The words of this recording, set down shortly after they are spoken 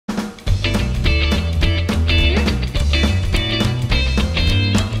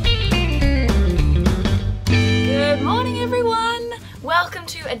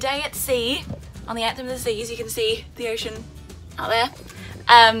a day at sea on the Anthem of the Seas. You can see the ocean out there.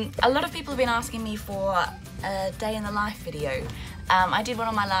 A lot of people have been asking me for a day in the life video. I did one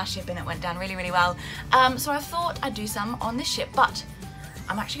on my last ship and it went down really, really well. So I thought I'd do some on this ship, but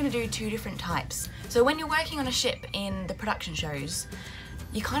I'm actually going to do 2 different types. So when you're working on a ship in the production shows,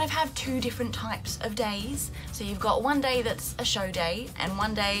 you kind of have 2 different types of days. So you've got one day that's a show day and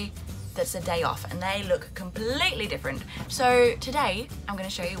one day that's a day off, and they look completely different. So today I'm going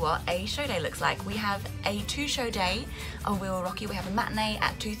to show you what a show day looks like. We have a 2-show day of We Will Rock You. We have a matinee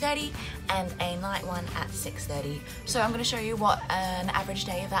at 2:30 and a night one at 6:30. So I'm going to show you what an average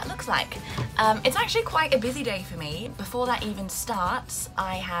day of that looks like. It's actually quite a busy day for me. Before that even starts,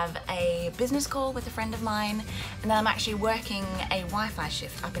 I have a business call with a friend of mine, and then I'm actually working a Wi-Fi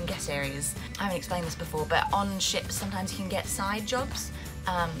shift up in guest areas. I haven't explained this before, but on ships sometimes you can get side jobs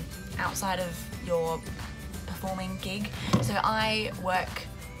outside of your performing gig. So I work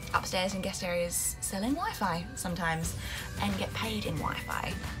upstairs in guest areas selling Wi-Fi sometimes and get paid in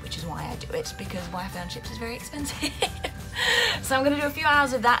Wi-Fi, which is why I do it, because Wi-Fi on ships is very expensive. So I'm going to do a few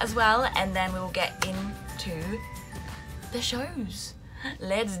hours of that as well, and then we will get into the shows.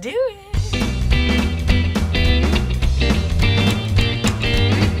 Let's do it!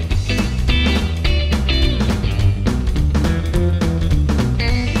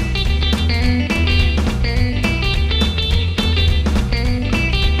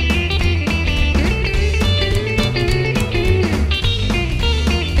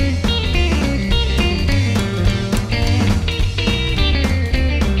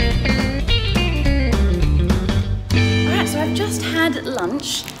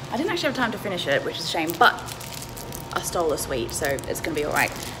 Lunch. I didn't actually have time to finish it, which is a shame, but I stole a sweet, so it's gonna be all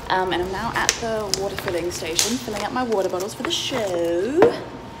right. And I'm now at the water filling station, filling up my water bottles for the show.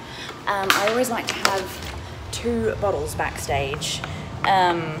 I always like to have 2 bottles backstage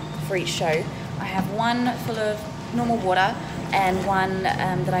for each show. I have one full of normal water and one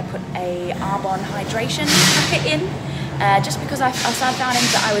that I put a Arbonne hydration packet in. Just because I started finding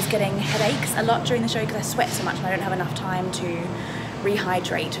that I was getting headaches a lot during the show because I sweat so much and I don't have enough time to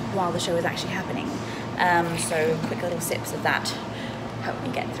rehydrate while the show is actually happening. So quick little sips of that help me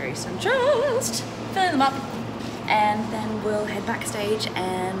get through. So I'm just filling them up, and then we'll head backstage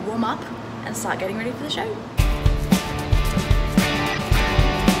and warm up and start getting ready for the show.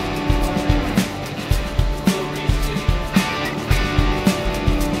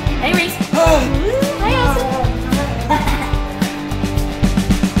 Hey Reese! Hi Elsa!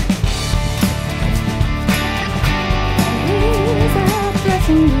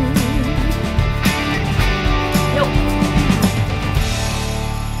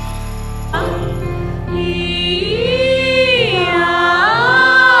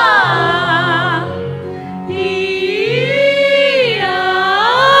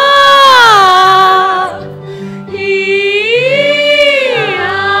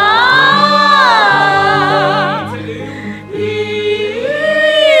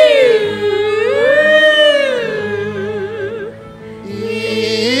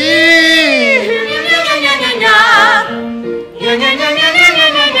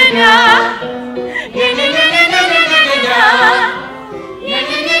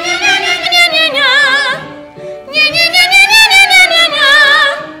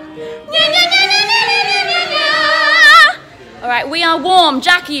 We are warm.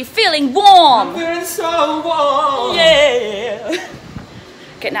 Jackie, you feeling warm? I'm feeling so warm. Yeah.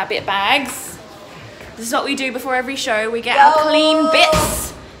 Getting our bit bags. This is what we do before every show. We get our clean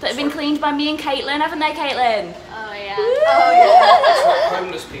bits that have been cleaned by me and Caitlin, haven't they, Caitlin? Oh yeah. Oh yeah. It's like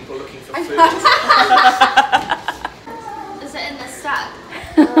homeless people looking for food. Is it in the stack?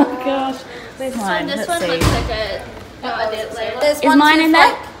 Oh gosh. Where's mine? This Let's one see. looks like a. No, I didn't label. Is mine in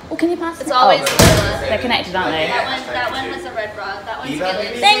there? Well, can you pass it? It's always they're connected, aren't they? that one has a red bra. That one's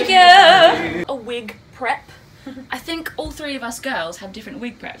good. Thank you! A wig prep. I think all 3 of us girls have different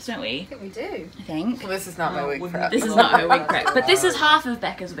wig preps, don't we? I think we do. I think. Well, this is not my wig prep. This is not her wig prep, but this is half of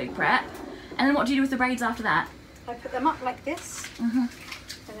Becca's wig prep. And then what do you do with the braids after that? I put them up like this, and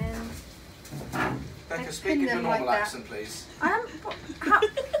then Becca, speak in your normal accent, please.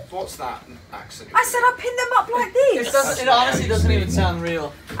 What's that accent? I said I pinned them up like this. It honestly doesn't even sound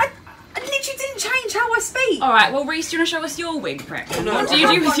real. I literally didn't change how I speak. Alright, well Reese, do you want to show us your wig prep? What do you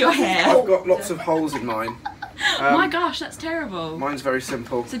do with your hair? I've got lots of holes in mine. Oh my gosh, that's terrible. Mine's very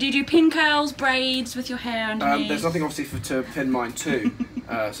simple. So do you do pin curls, braids with your hair underneath? There's nothing obviously to pin mine to.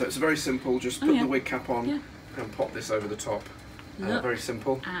 So it's very simple, just put the wig cap on and pop this over the top. Very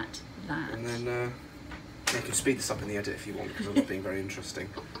simple. At that. And then you can speed this up in the edit if you want, because I'm not being very interesting.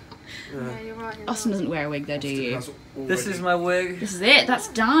 Yeah, you're right. Austin doesn't wear a wig though, do you? This is my wig. This is it. That's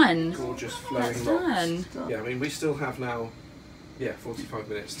done. Gorgeous flowing That's locks. done. Yeah, I mean, we still have now, 45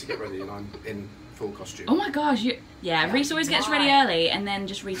 minutes to get ready, and I'm in full costume. Oh my gosh, yeah, Reese always gets ready early and then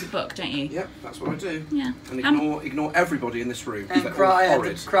just reads a book, don't you? Yep, that's what I do. Yeah. And ignore everybody in this room. And They're cry all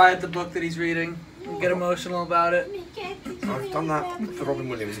at, cry at the book that he's reading. And get emotional about it. I've done that for Robin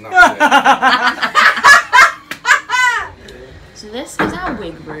Williams, and that's So this is our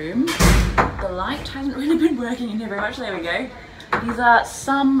wig room. The light hasn't really been working in here very much. There we go. These are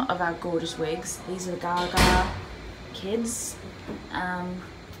some of our gorgeous wigs. These are the Gaga kids. And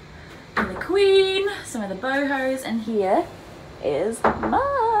the Queen, some of the bohos, and here is mine.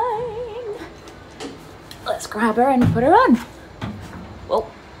 Let's grab her and put her on.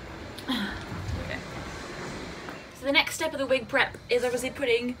 Well, okay. So the next step of the wig prep is obviously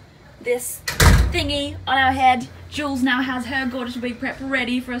putting this thingy on our head. Jules now has her gorgeous wig prep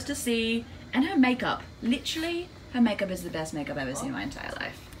ready for us to see, and her makeup. Literally, her makeup is the best makeup I've ever seen in my entire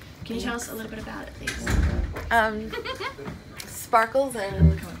life. Can you tell us a little bit about it, please? Sparkles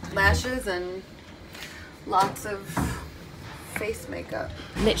and lashes and lots of face makeup.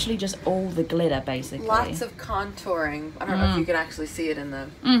 Literally just all the glitter, basically. Lots of contouring. I don't know if you can actually see it in the...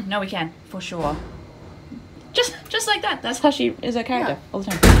 No, we can, for sure. Just like that. That's how she is her character all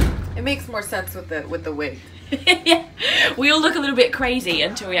the time. It makes more sense with the wig. Yeah, we all look a little bit crazy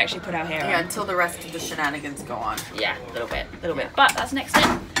until we actually put our hair Yeah, on. until the rest of the shenanigans go on. Yeah, a little bit. But that's next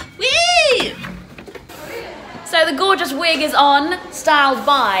step. Whee! So the gorgeous wig is on, styled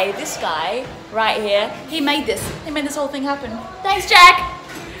by this guy right here. He made this whole thing happen. Thanks, Jack!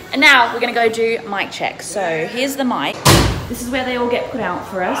 And now we're gonna go do mic check. So here's the mic. This is where they all get put out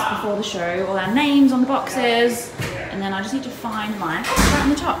for us before the show. All our names on the boxes. And then I just need to find mine. It's right on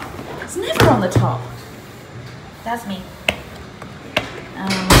the top. It's never on the top. That's me. Take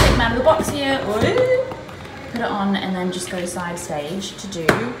them out of the box here. Put it on and then just go side stage to do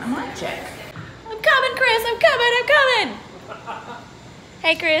a mic check. I'm coming, Chris. I'm coming.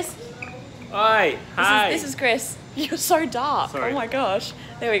 Hey, Chris. Hi. Hi. This is Chris. You're so dark. Sorry. Oh my gosh.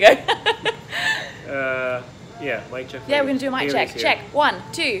 There we go. Yeah, mic check. Yeah, we're gonna do a mic check. Check. 1,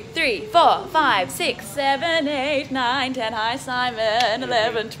 2, 3, 4, 5, 6, 7, 8, 9, 10. Hi, Simon.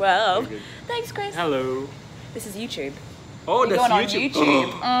 11, 12. Thanks, Chris. Hello. This is YouTube. Oh, You're that's going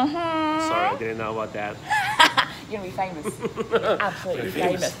YouTube. on YouTube. Sorry, I didn't know about that. You're gonna be famous. Absolutely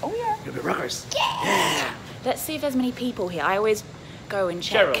famous. Oh yeah. You'll be rockers. Yeah. Let's see if there's many people here. I always go and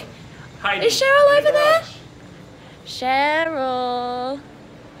check. Cheryl. Hi. Is Cheryl over there? Cheryl.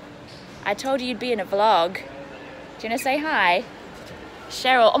 I told you you'd be in a vlog. Do you want to say hi?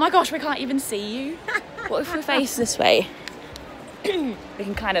 Cheryl. Oh my gosh, we can't even see you. What if we face this way? We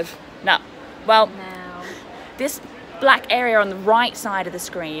can kind of... No. Well, this black area on the right side of the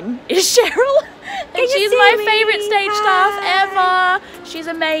screen is Cheryl. And she's my favourite stage staff ever. She's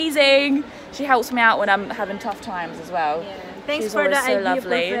amazing. She helps me out when I'm having tough times as well. Yeah. Thanks She's for the always so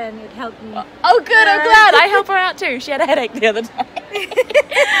lovely. ibuprofen. It helped me. Oh good, I'm glad. I help her out too. She had a headache the other day.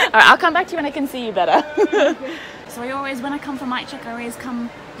 Alright, I'll come back to you when I can see you better. So I always, when I come for mic check, I always come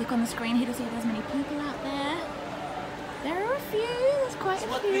look on the screen here to see if there's many people out there. There are a few, there's quite a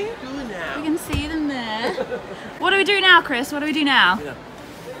few. We can see them there. What do we do now, Chris? What do we do now? Yeah.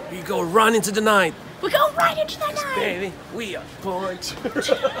 We go run into the night. We're going right into the night! Baby, we are points.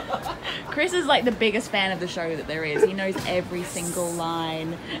 Chris is like the biggest fan of the show that there is. He knows every single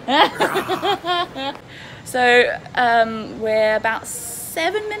line. So we're about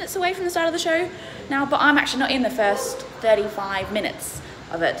 7 minutes away from the start of the show now, but I'm actually not in the first 35 minutes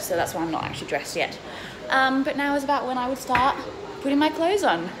of it, so that's why I'm not actually dressed yet. But now is about when I would start putting my clothes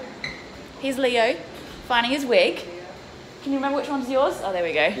on. Here's Leo finding his wig. Can you remember which one's yours? Oh, there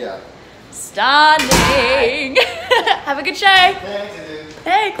we go. Yeah. Standing. Have a good show.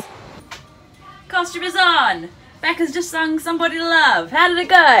 Thanks. Costume is on. Becca's just sung Somebody to Love. How did it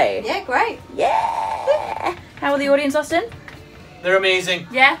go? Yeah, great. Yeah. How were the audience, Austin? They're amazing.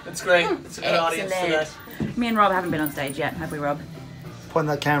 Yeah? It's great. It's a good audience for that. Me and Rob haven't been on stage yet, have we, Rob? Point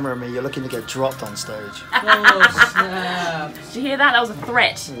that camera at me, you're looking to get dropped on stage. Oh, snap. Did you hear that? That was a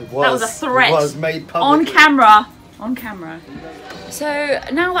threat. It That was a threat. It was made public. On camera. On camera. So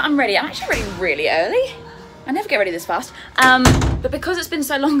now that I'm ready, I'm actually ready really early. I never get ready this fast. But because it's been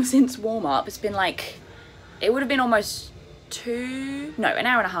so long since warm-up, it's been like, it would have been almost an hour and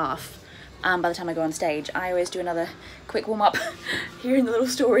a half by the time I go on stage. I always do another quick warm-up here in the little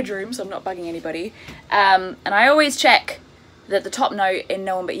storage room, so I'm not bugging anybody. And I always check that the top note in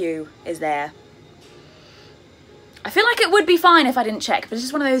No One But You is there. I feel like it would be fine if I didn't check, but it's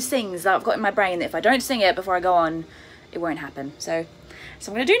just one of those things that I've got in my brain that if I don't sing it before I go on, it won't happen. So that's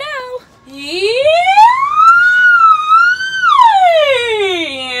what I'm gonna do now.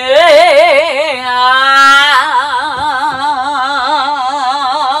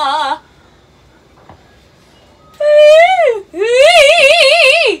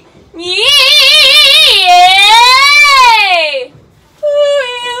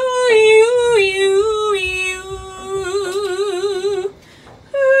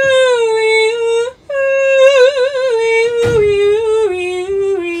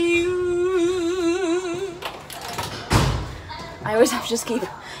 I always have to just keep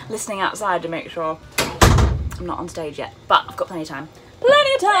listening outside to make sure I'm not on stage yet, but I've got plenty of time.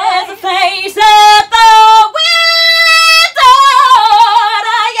 Plenty of time to face up the wizard.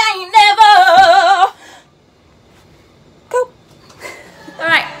 I ain't never. Cool. All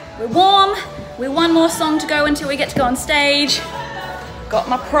right, we're warm. We're one more song to go until we get to go on stage. Got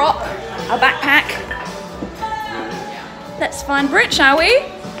my prop, our backpack. Let's find Brit, shall we?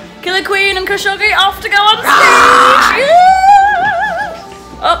 Killer Queen and Khashoggi off to go on stage. Yeah!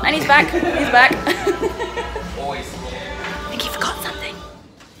 Oh, and he's back. He's back. I think he forgot something.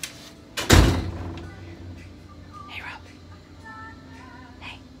 Hey, Rob.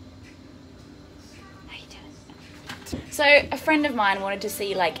 Hey. How you doing? So, a friend of mine wanted to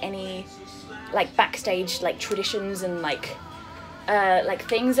see like any like backstage like traditions and like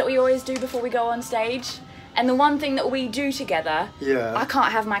things that we always do before we go on stage. And the one thing that we do together, I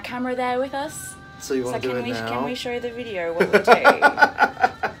can't have my camera there with us. So you want to do it now? Can we show the video what we do?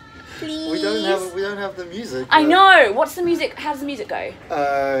 Please. We don't have the music. I know. What's the music? How's the music go?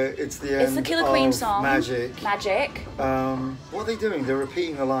 It's the end. It's the Killer Queen song. Magic. Magic. What are they doing? They're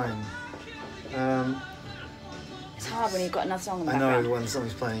repeating a line. It's hard when you've got another song in the I background. know when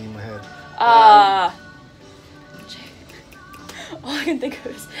something's playing in my head. All I can think of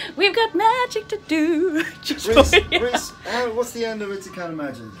is, we've got magic to do. Just Reese, what's the end of It's a Kind of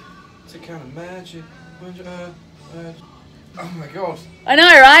Magic? It's a kind of magic. Oh my god. I know,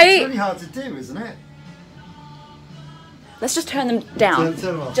 right? It's really hard to do, isn't it? Let's just turn them down.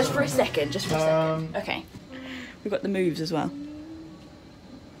 Turn them off, just for a second. Just for a second. Okay. We've got the moves as well.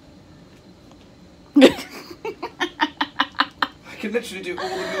 I can literally do all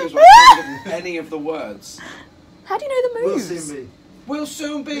the moves without any of the words. How do you know the moves? We'll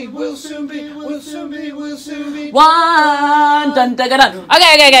soon be. We'll soon be. We'll soon be. We'll soon be. One. Dun, dun, dun, dun.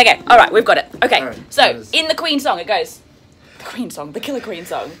 Okay. All right, we've got it. Okay. Right, so in the Queen song, it goes. The Queen song, the Killer Queen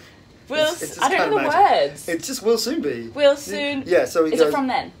song. I don't know the words. It's just We'll Soon Be. We'll soon. Yeah. So it Is goes, it from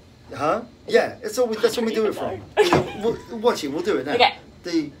then? Huh? Yeah. That's when we do it from. Watch it. We'll do it now. Okay.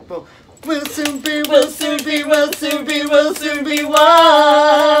 We'll soon be. We'll soon be. We'll soon be. We'll soon be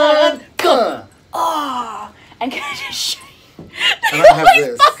one. Go. Oh. And can I just show you And I have these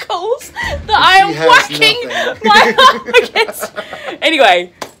this. buckles that I am whacking my arm against?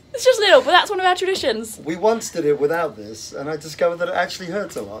 Anyway, it's just little, but that's one of our traditions. We once did it without this, and I discovered that it actually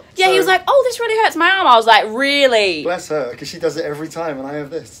hurts a lot. Yeah, so, he was like, "Oh, this really hurts my arm." I was like, "Really?" Bless her, because she does it every time, and I have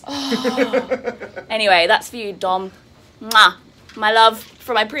this. Oh. Anyway, that's for you, Dom. Mwah. My love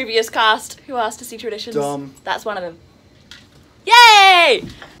from my previous cast who asked to see traditions. Dom. That's one of them. Yay!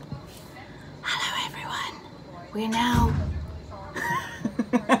 Hello, everyone. We're now...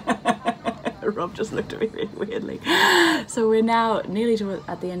 Rob just looked at me really weirdly. So we're now nearly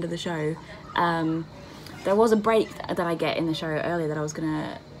at the end of the show. There was a break that I get in the show earlier that I was going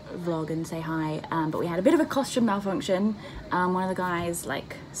to vlog and say hi, but we had a bit of a costume malfunction. One of the guys'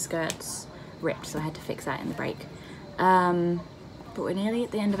 skirts ripped, so I had to fix that in the break. But we're nearly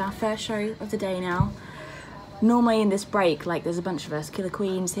at the end of our first show of the day now. Normally in this break, there's a bunch of us. Killer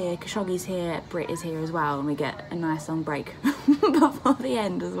Queen's here, Khashoggi's here, Brit is here as well, and we get a nice long break before the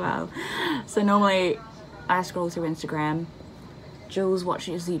end as well. So normally I scroll through Instagram. Jules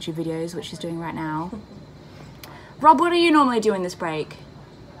watches YouTube videos, which she's doing right now. Rob, what do you normally do in this break?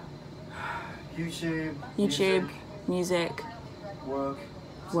 YouTube. Music.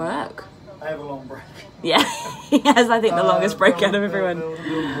 Work? I have a long break. Yeah, he has, I think, the longest break out of everyone.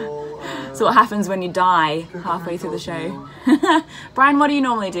 So what happens when you die halfway through the show? Brian, what do you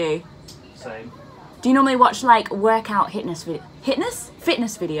normally do? Same. Do you normally watch workout fitness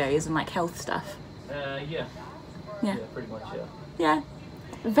videos and health stuff? Yeah. Yeah. Pretty much, yeah. Yeah.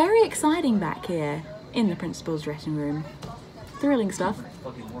 Very exciting back here in the principal's dressing room. Thrilling stuff. It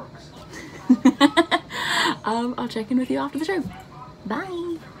fucking works. I'll check in with you after the show.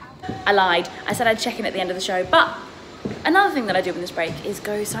 Bye. I lied. I said I'd check in at the end of the show, but another thing that I do in this break is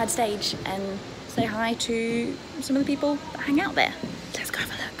go side stage and say hi to some of the people that hang out there. Let's go have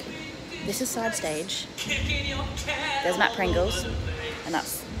a look. This is side stage. There's Matt Pringles, and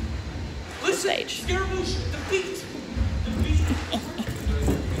that's the stage.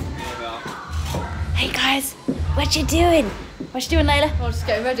 Hey guys, what you doing? What you doing, Layla? I'll just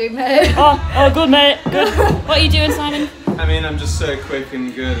get ready, mate. Oh, good mate, good. What are you doing, Simon? I mean, I'm just so quick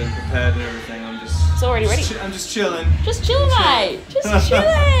and good and prepared and everything. It's already ready. I'm just chilling. Just chilling, mate. Just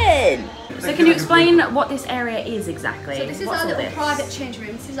chilling. So can you explain what this area is exactly? So this is our little private change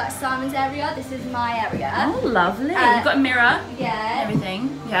room. This is like Simon's area. This is my area. Oh, lovely. You've got a mirror. Yeah.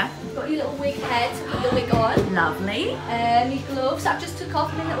 Everything. Yeah. You've got your little wig head to put the wig on. Lovely. Your gloves. I've just took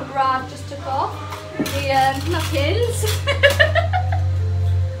off. My little bra I've just took off. The napkins.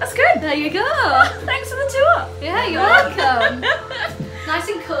 That's good. There you go. Thanks for the tour. Yeah, you're welcome. Nice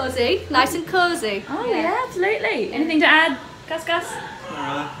and cozy. Nice and cozy. Oh yeah, absolutely. Anything to add, Gus?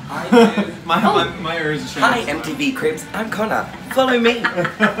 I do. My ears are showing. Hi MTV Cribs, I'm Connor. Follow me.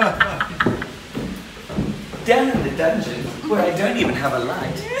 Down in the dungeon, where I don't even have a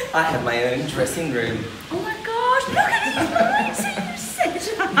light, I have my own dressing room. Oh my gosh, look at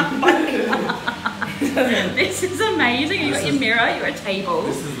this. Oh my god. This is amazing. You got your mirror, you got a table.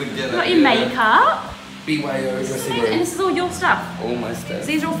 This is the You get got your makeup. BYO dressing And room. this is all your stuff. All my stuff. So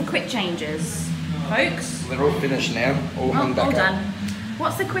these are all for quick changes, folks. They're all finished now. All hung back all up. done.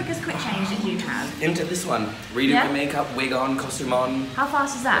 What's the quickest quick change that you have? Into this one. Redo Yeah? your makeup, wig on, costume on. How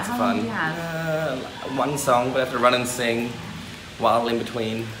fast is that? That's How fun. long do you have? One song, but I have to run and sing while in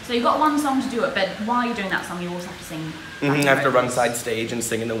between. So you've got one song to do it, but while you're doing that song, you also have to sing. I have to run side stage and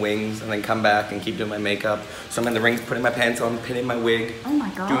sing in the wings, and then come back and keep doing my makeup. So I'm in the rings, putting my pants on, pinning my wig, Oh my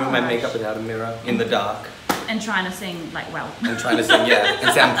god. doing my makeup without a mirror, in the dark, And trying to sing like well. and trying to sing, yeah,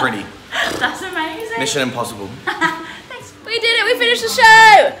 and sound pretty. That's amazing. Mission impossible. Thanks. We did it. We finished the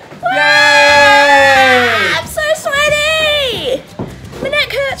show. Yay! I'm so sweaty. My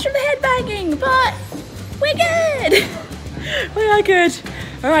neck hurts from the headbanging, but we're good. We are good.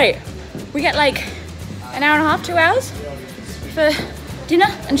 All right. We get like an hour and a half, 2 hours for dinner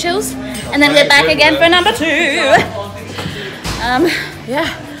and chills, and then we're back again for number 2. Yeah.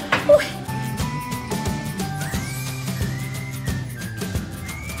 Whew.